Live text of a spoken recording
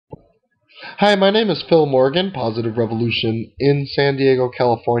Hi, my name is Phil Morgan, Positive Revolution in San Diego,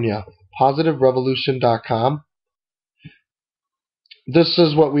 California. PositiveRevolution.com. This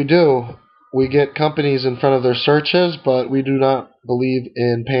is what we do. We get companies in front of their searches, but we do not believe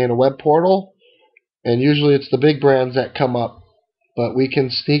in paying a web portal. And usually it's the big brands that come up. But we can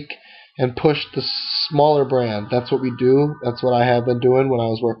sneak and push the smaller brand. That's what we do. That's what I have been doing when I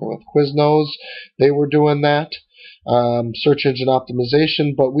was working with Quiznos. They were doing that. Search engine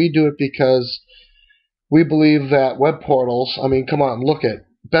optimization. But we do it because we believe that web portals, I mean, come on, look at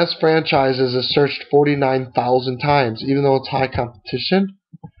Best Franchises is searched 49,000 times, even though it's high competition.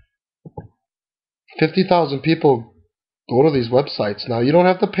 50,000 people go to these websites. Now, you don't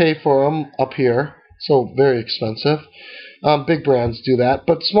have to pay for them up here, so very expensive. Big brands do that,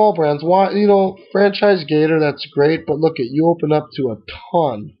 but small brands, why? Franchise Gator, that's great, but look at, you open up to a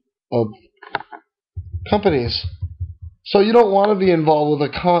ton of companies. So you don't want to be involved with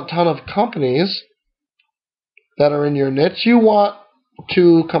a ton of companies that are in your niche. You want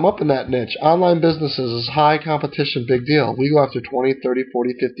to come up in that niche. Online businesses is high competition, big deal. We go after 20, 30,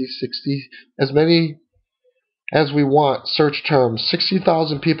 40, 50, 60, as many as we want. Search terms.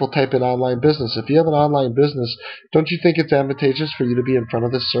 60,000 people type in online business. If you have an online business, don't you think it's advantageous for you to be in front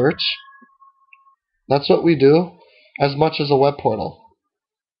of the search? That's what we do as much as a web portal.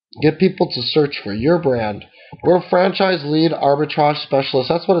 Get people to search for your brand. We're a franchise lead arbitrage specialist.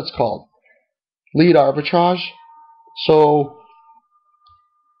 That's what it's called. Lead arbitrage. So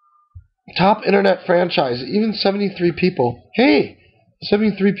top internet franchise, even 73 people. Hey,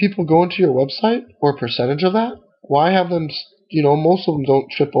 73 people go into your website, or a percentage of that? Why have them, most of them don't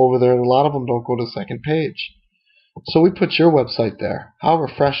trip over there, and a lot of them don't go to the second page. So we put your website there. How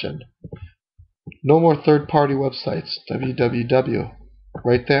refreshing. No more third-party websites. www.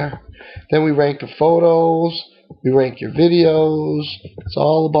 Right there. Then we rank the photos. We rank your videos. It's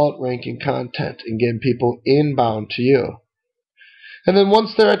all about ranking content and getting people inbound to you. And then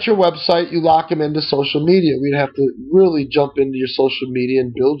once they're at your website, you lock them into social media. We'd have to really jump into your social media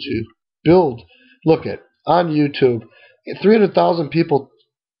and build. Look at, on YouTube, 300,000 people,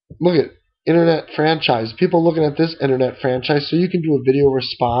 look at, internet franchise. People looking at this internet franchise, so you can do a video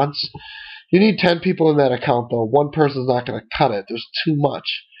response. You need 10 people in that account, though. One person's not going to cut it. There's too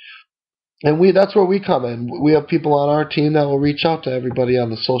much. And that's where we come in. We have people on our team that will reach out to everybody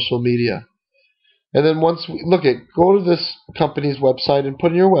on the social media. And then once we go to this company's website and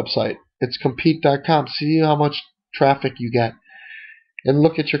put in your website. It's compete.com. See how much traffic you get. And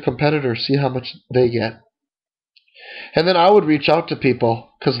look at your competitors. See how much they get. And then I would reach out to people,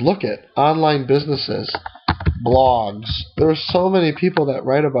 because look at online businesses, blogs. There are so many people that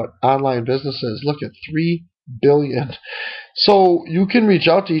write about online businesses. Look at 3 billion. So you can reach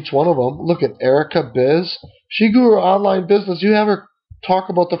out to each one of them. Look at Erica Biz. She grew her online business. You have her talk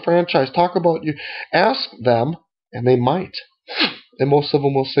about the franchise. Talk about you. Ask them, and they might. And most of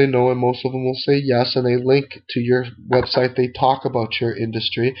them will say no, and most of them will say yes, and they link to your website. They talk about your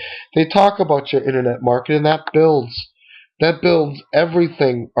industry. They talk about your internet market, and that builds. That builds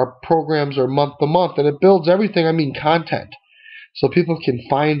everything. Our programs are month to month, and it builds everything. I mean content. So people can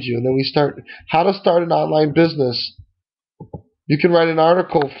find you. And then we start how to start an online business. You can write an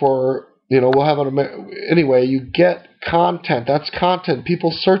article for, we'll have anyway, you get content. That's content.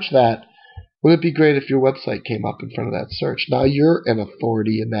 People search that. Wouldn't it be great if your website came up in front of that search? Now you're an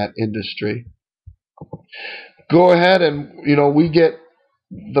authority in that industry. Go ahead and, we get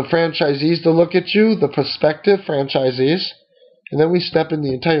the franchisees to look at you, the prospective franchisees, and then we step in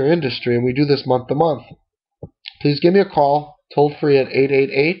the entire industry, and we do this month to month. Please give me a call, toll free at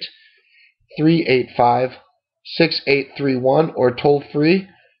 888-385-6831, or toll free,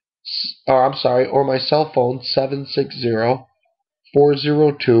 or my cell phone,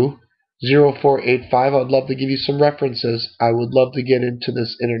 760-402-0485. I'd love to give you some references. I would love to get into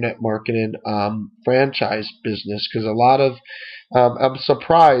this internet marketing franchise business, because a lot of I'm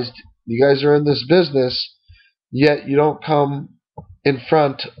surprised you guys are in this business, yet you don't come in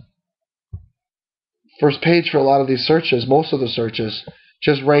front first page for a lot of these searches. Most of the searches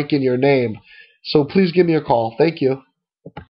just rank in your name. So please give me a call. Thank you.